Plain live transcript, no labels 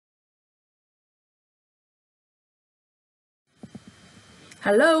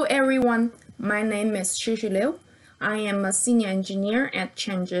Hello everyone, my name is Shushu. I am a senior engineer at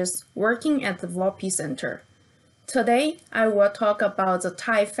Changes working at the Volpe Center. Today, I will talk about the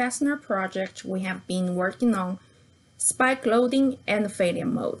tie fastener project we have been working on, spike loading and failure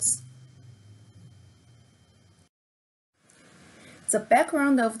modes. The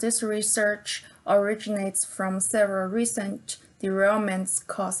background of this research originates from several recent derailments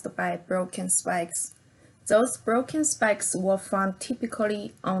caused by broken spikes. Those broken spikes were found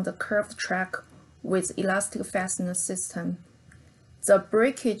typically on the curved track with elastic fastener system. The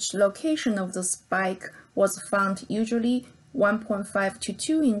breakage location of the spike was found usually 1.5 to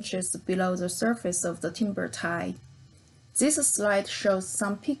 2 inches below the surface of the timber tie. This slide shows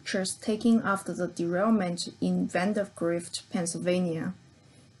some pictures taken after the derailment in Vandergrift, Pennsylvania.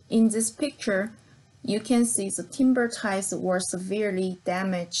 In this picture, you can see the timber ties were severely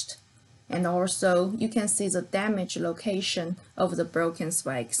damaged, and also you can see the damage location of the broken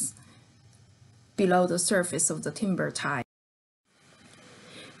spikes below the surface of the timber tie.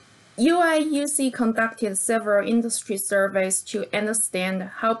 UIUC conducted several industry surveys to understand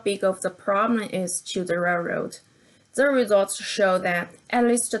how big of the problem is to the railroad. The results show that at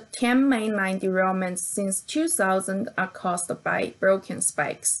least 10 mainline derailments since 2000 are caused by broken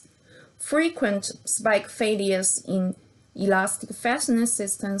spikes. Frequent spike failures in elastic fastening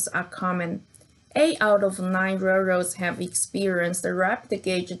systems are common. 8 out of 9 railroads have experienced rapid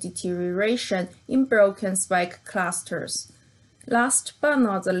gauge deterioration in broken spike clusters. Last but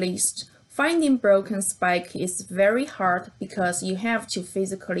not the least, finding broken spike is very hard because you have to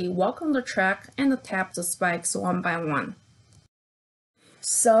physically walk on the track and tap the spikes one by one.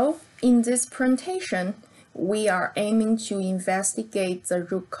 So, in this presentation, we are aiming to investigate the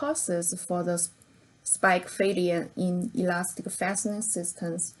root causes for the spike failure in elastic fastening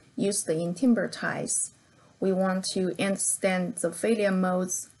systems used in timber ties. We want to understand the failure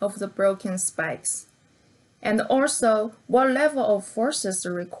modes of the broken spikes, and also what level of forces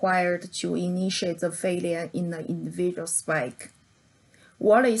are required to initiate the failure in an individual spike.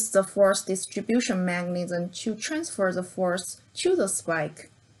 What is the force distribution mechanism to transfer the force to the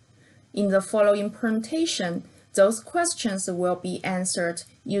spike? In the following presentation, those questions will be answered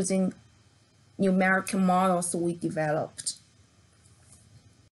using numerical models we developed.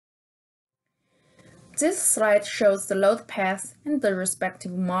 This slide shows the load path and the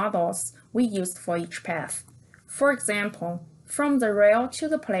respective models we used for each path. For example, from the rail to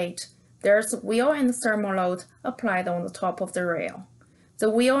the plate, there's a wheel and thermal load applied on the top of the rail. The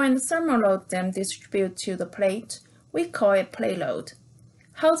wheel and thermal load then distribute to the plate. We call it plate load.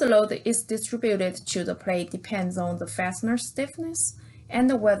 How the load is distributed to the plate depends on the fastener stiffness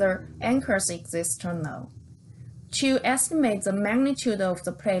and whether anchors exist or no. To estimate the magnitude of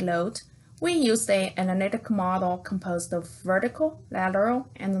the plate load, we used an analytic model composed of vertical, lateral,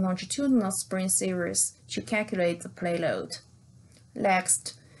 and longitudinal spring series to calculate the plate load.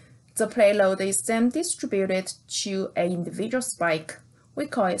 Next, the plate load is then distributed to an individual spike. We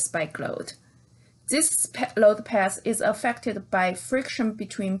call it spike load. This load path is affected by friction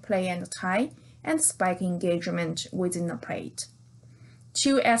between plate and tie and spike engagement within the plate.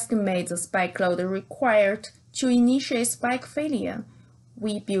 To estimate the spike load required to initiate spike failure,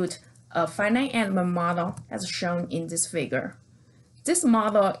 we built a finite element model as shown in this figure. This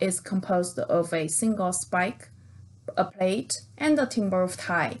model is composed of a single spike, a plate, and a timber of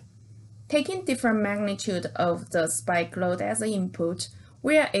tie. Taking different magnitude of the spike load as an input,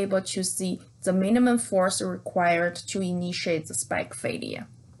 we are able to see the minimum force required to initiate the spike failure.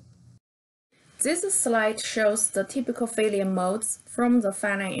 This slide shows the typical failure modes from the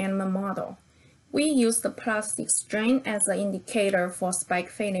finite element model. We use the plastic strain as an indicator for spike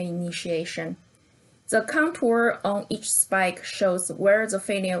failure initiation. The contour on each spike shows where the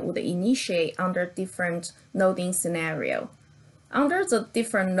failure would initiate under different loading scenarios. Under the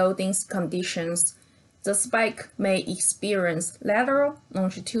different loading conditions, the spike may experience lateral,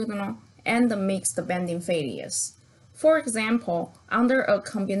 longitudinal, and mixed bending failures. For example, under a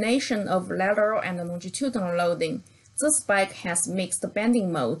combination of lateral and longitudinal loading, the spike has mixed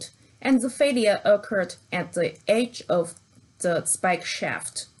bending mode, and the failure occurred at the edge of the spike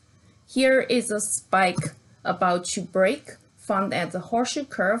shaft. Here is a spike about to break, found at the horseshoe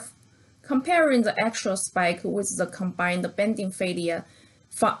curve. Comparing the actual spike with the combined bending failure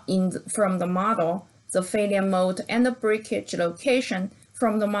from the model, the failure mode and the breakage location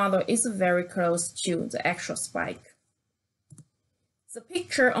from the model is very close to the actual spike. The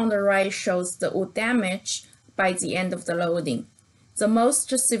picture on the right shows the wood damage by the end of the loading. The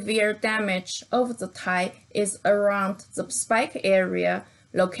most severe damage of the tie is around the spike area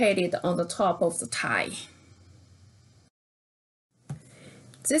located on the top of the tie.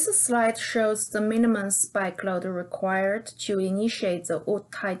 This slide shows the minimum spike load required to initiate the wood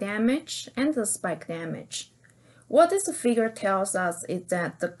tie damage and the spike damage. What this figure tells us is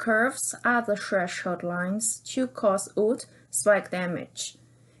that the curves are the threshold lines to cause wood spike damage.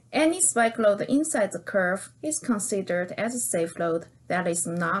 Any spike load inside the curve is considered as a safe load that is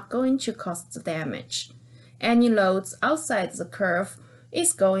not going to cause the damage. Any loads outside the curve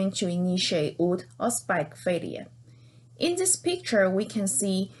is going to initiate wood or spike failure. In this picture, we can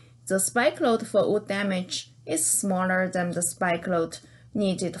see the spike load for wood damage is smaller than the spike load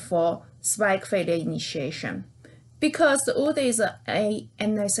needed for spike failure initiation. Because wood is an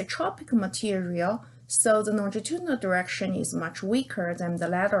anisotropic material, so the longitudinal direction is much weaker than the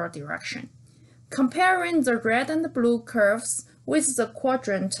lateral direction. Comparing the red and blue curves with the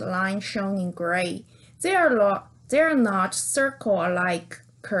quadrant line shown in gray, they are not circle-like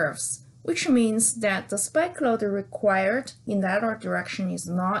curves, which means that the spike load required in lateral direction is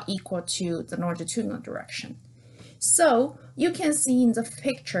not equal to the longitudinal direction. So you can see in the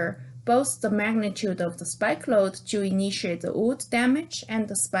picture both the magnitude of the spike load to initiate the wood damage and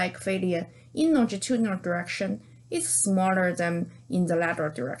the spike failure in longitudinal direction is smaller than in the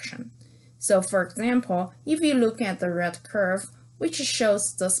lateral direction. So for example, if you look at the red curve, which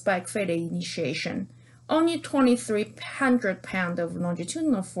shows the spike failure initiation, only 2,300 pounds of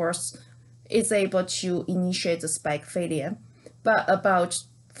longitudinal force is able to initiate the spike failure, but about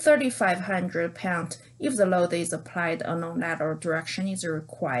 3,500 pounds if the load is applied along lateral direction is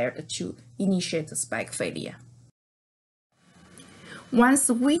required to initiate the spike failure. Once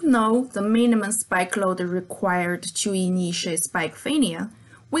we know the minimum spike load required to initiate spike failure,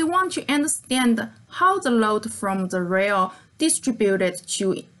 we want to understand how the load from the rail distributed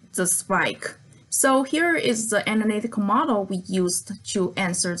to the spike. So here is the analytical model we used to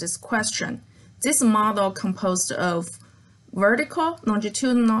answer this question. This model composed of vertical,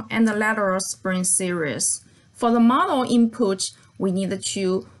 longitudinal, and lateral spring series. For the model input, we need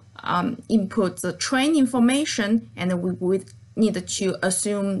to input the train information, and we would need to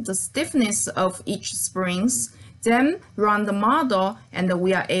assume the stiffness of each springs, then run the model, and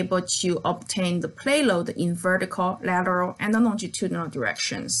we are able to obtain the play load in vertical, lateral, and longitudinal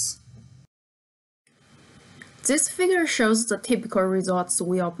directions. This figure shows the typical results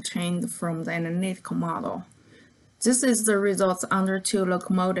we obtained from the analytical model. This is the results under two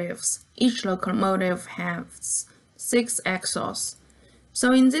locomotives. Each locomotive has 6 axles.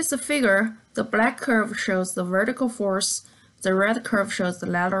 So in this figure, the black curve shows the vertical force, the red curve shows the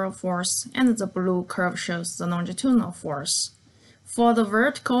lateral force, and the blue curve shows the longitudinal force. For the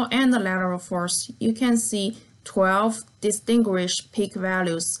vertical and the lateral force, you can see 12 distinguished peak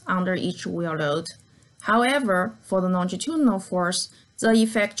values under each wheel load. However, for the longitudinal force, the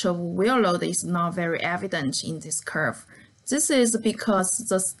effect of wheel load is not very evident in this curve. This is because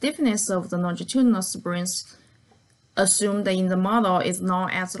the stiffness of the longitudinal springs assumed in the model is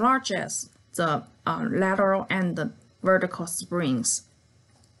not as large as the lateral and the vertical springs.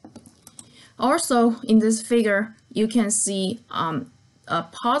 Also, in this figure, you can see a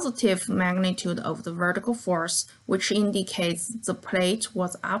positive magnitude of the vertical force, which indicates the plate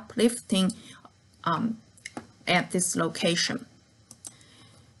was uplifting at this location.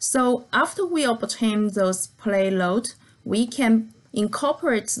 So after we obtain those play load, we can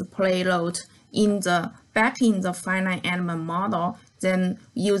incorporate the play load back in the finite element model. Then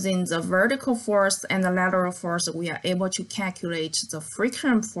using the vertical force and the lateral force, we are able to calculate the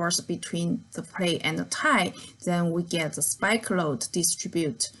friction force between the plate and the tie. Then we get the spike load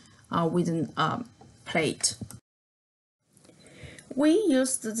distribute within a plate. We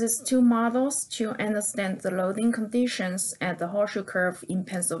used these two models to understand the loading conditions at the horseshoe curve in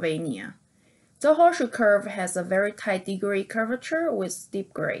Pennsylvania. The horseshoe curve has a very tight degree curvature with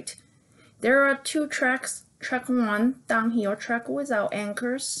steep grade. There are 2 tracks, track 1, downhill track without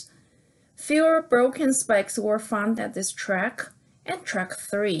anchors. Fewer broken spikes were found at this track, and track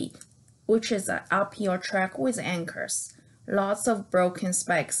 3, which is an uphill track with anchors. Lots of broken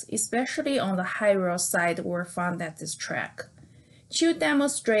spikes, especially on the high rail side, were found at this track. To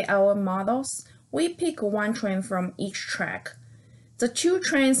demonstrate our models, we pick one train from each track. The 2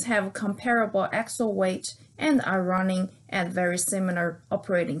 trains have comparable axle weight and are running at very similar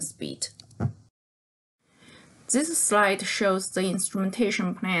operating speed. This slide shows the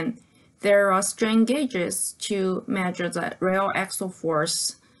instrumentation plan. There are strain gauges to measure the rail axle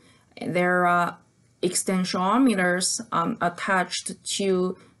force. There are extensiometers attached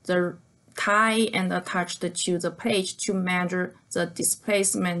to the tie and attached to the plate to measure the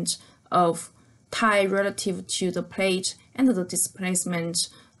displacement of tie relative to the plate and the displacement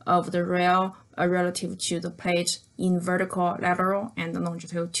of the rail relative to the plate in vertical, lateral, and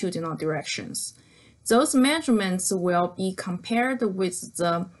longitudinal directions. Those measurements will be compared with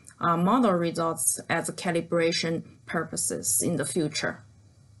the model results as calibration purposes in the future.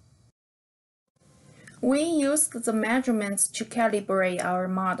 We used the measurements to calibrate our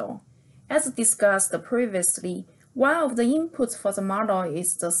model. As discussed previously, one of the inputs for the model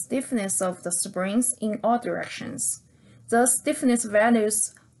is the stiffness of the springs in all directions. The stiffness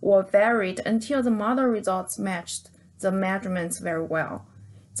values were varied until the model results matched the measurements very well.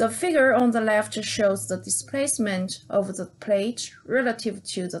 The figure on the left shows the displacement of the plate relative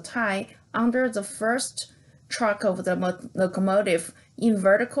to the tie under the first track of the locomotive in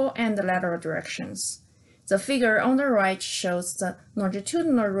vertical and lateral directions. The figure on the right shows the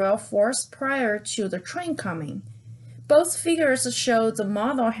longitudinal rail force prior to the train coming. Both figures show the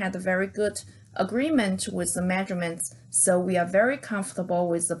model had very good agreement with the measurements, so we are very comfortable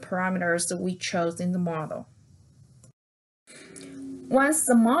with the parameters we chose in the model. Once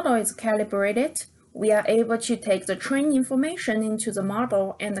the model is calibrated, we are able to take the train information into the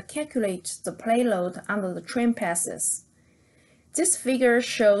model and calculate the plate load under the train passes. This figure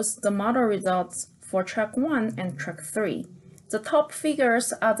shows the model results for track 1 and track 3. The top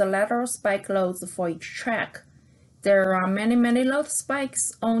figures are the lateral spike loads for each track. There are many load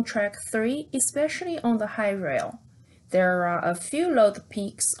spikes on track 3, especially on the high rail. There are a few load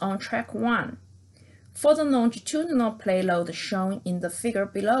peaks on track 1. For the longitudinal plate load shown in the figure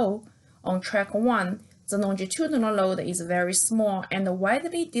below, on track 1, the longitudinal load is very small and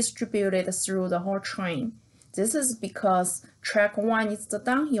widely distributed through the whole train. This is because track 1 is the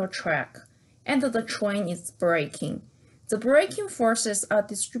downhill track, and the train is braking. The braking forces are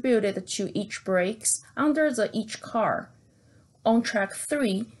distributed to each brakes under each car. On track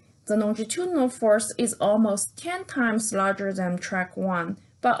 3, the longitudinal force is almost 10 times larger than track 1,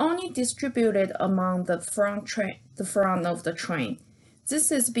 but only distributed among the front of the train.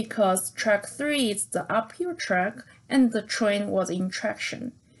 This is because track 3 is the uphill track and the train was in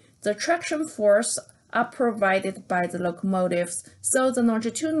traction. The traction force are provided by the locomotives, so the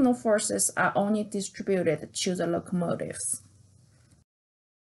longitudinal forces are only distributed to the locomotives.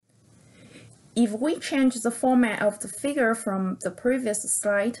 If we change the format of the figure from the previous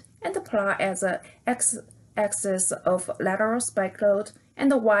slide and plot as an x-axis of lateral spike load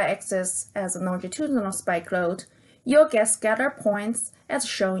and the y-axis as a longitudinal spike load, you'll get scatter points as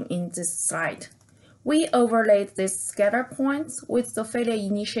shown in this slide. We overlaid these scatter points with the failure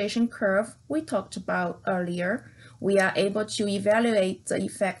initiation curve we talked about earlier. We are able to evaluate the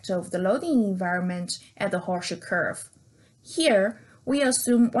effect of the loading environment at the horseshoe curve. Here, we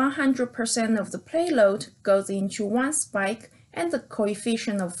assume 100% of the plate load goes into one spike and the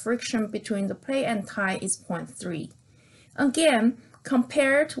coefficient of friction between the plate and tie is 0.3. Again,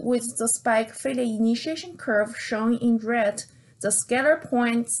 compared with the spike failure initiation curve shown in red, the scatter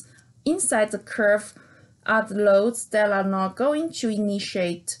points inside the curve are the loads that are not going to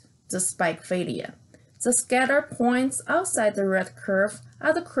initiate the spike failure. The scatter points outside the red curve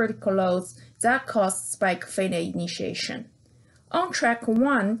are the critical loads that cause spike failure initiation. On track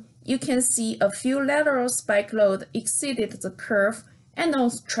 1, you can see a few lateral spike loads exceeded the curve, and on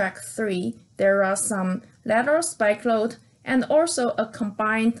track 3, there are some lateral spike load and also a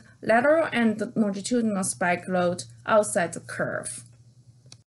combined lateral and longitudinal spike load outside the curve.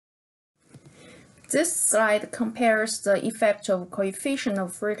 This slide compares the effect of coefficient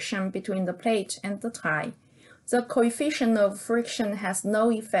of friction between the plate and the tie. The coefficient of friction has no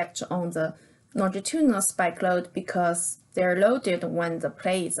effect on the longitudinal spike load because they're loaded when the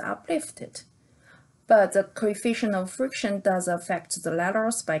plate is uplifted. But the coefficient of friction does affect the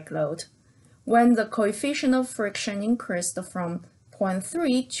lateral spike load. When the coefficient of friction increased from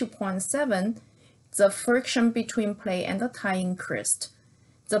 0.3 to 0.7, the friction between plate and the tie increased.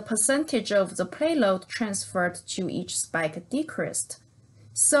 The percentage of the plate load transferred to each spike decreased.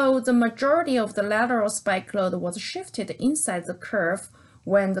 So the majority of the lateral spike load was shifted inside the curve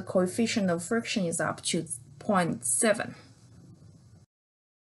when the coefficient of friction is up to 0.7.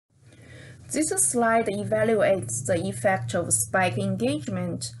 This slide evaluates the effect of spike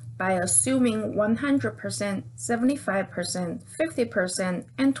engagement by assuming 100%, 75%, 50%,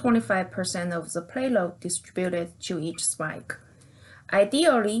 and 25% of the plate load distributed to each spike.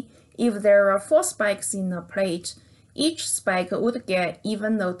 Ideally, if there are 4 spikes in a plate, each spike would get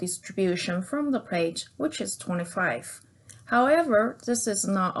even load distribution from the plate, which is 25. However, this is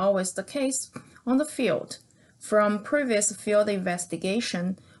not always the case on the field. From previous field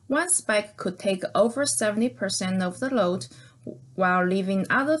investigation, one spike could take over 70% of the load, while leaving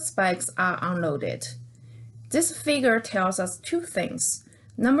other spikes are unloaded. This figure tells us 2 things.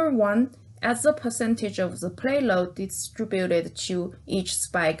 Number 1, as the percentage of the plate load distributed to each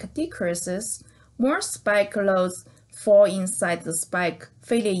spike decreases, more spike loads fall inside the spike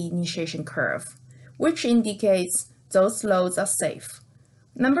failure initiation curve, which indicates those loads are safe.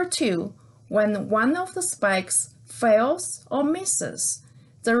 Number 2, when one of the spikes fails or misses,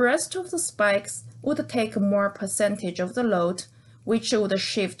 the rest of the spikes would take more percentage of the load, which would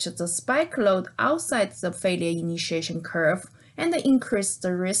shift the spike load outside the failure initiation curve and increase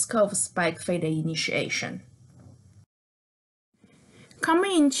the risk of spike failure initiation.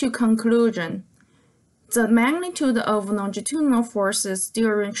 Coming into conclusion, the magnitude of longitudinal forces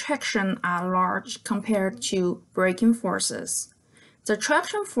during traction are large compared to braking forces. The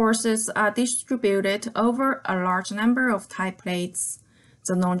traction forces are distributed over a large number of tie plates.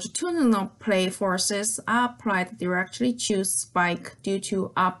 The longitudinal plate forces are applied directly to spike due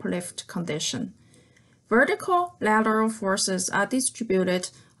to uplift condition. Vertical lateral forces are distributed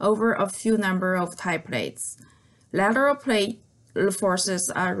over a few number of tie plates. Lateral plate forces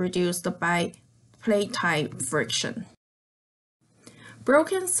are reduced by plate tie friction.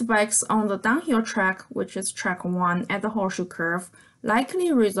 Broken spikes on the downhill track, which is track 1 at the horseshoe curve,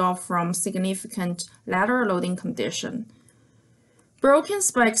 likely result from significant lateral loading condition. Broken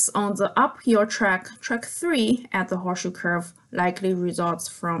spikes on the uphill track, track 3 at the horseshoe curve, likely results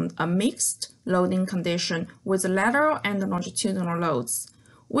from a mixed loading condition with lateral and longitudinal loads.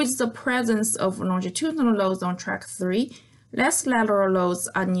 With the presence of longitudinal loads on track 3, less lateral loads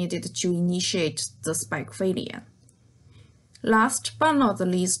are needed to initiate the spike failure. Last but not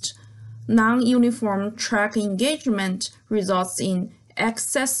least, non-uniform track engagement results in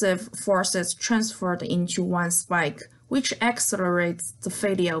excessive forces transferred into one spike, which accelerates the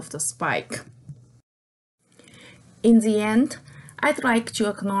failure of the spike. In the end, I'd like to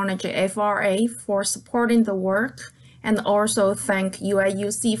acknowledge FRA for supporting the work and also thank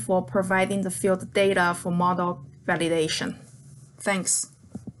UIUC for providing the field data for model validation. Thanks.